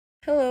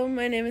Hello,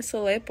 my name is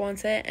Soleil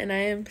Ponce, and I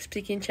am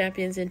Speaking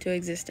Champions into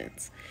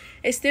Existence,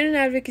 a student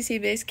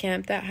advocacy-based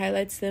camp that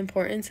highlights the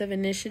importance of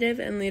initiative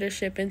and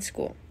leadership in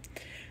school.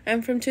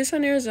 I'm from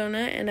Tucson, Arizona,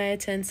 and I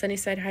attend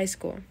Sunnyside High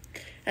School.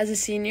 As a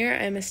senior,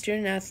 I am a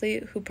student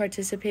athlete who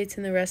participates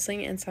in the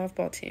wrestling and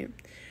softball team.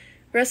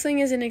 Wrestling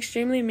is an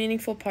extremely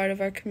meaningful part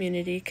of our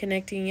community,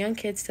 connecting young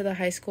kids to the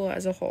high school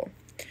as a whole.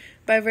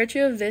 By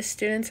virtue of this,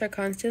 students are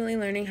constantly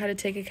learning how to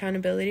take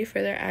accountability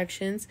for their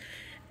actions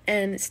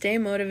and stay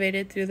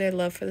motivated through their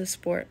love for the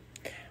sport.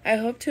 I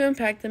hope to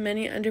impact the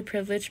many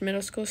underprivileged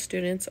middle school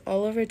students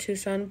all over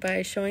Tucson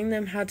by showing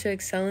them how to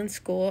excel in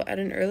school at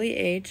an early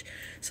age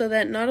so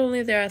that not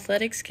only their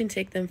athletics can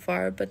take them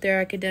far, but their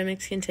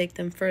academics can take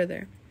them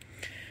further.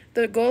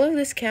 The goal of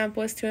this camp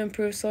was to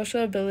improve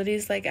social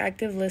abilities like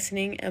active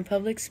listening and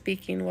public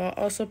speaking while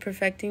also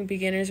perfecting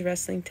beginners'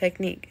 wrestling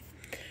technique.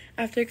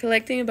 After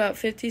collecting about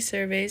 50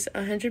 surveys,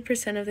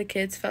 100% of the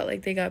kids felt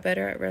like they got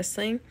better at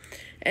wrestling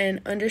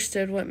and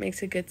understood what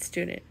makes a good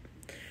student.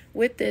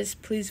 With this,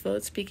 please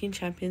vote Speaking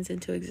Champions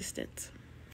into existence.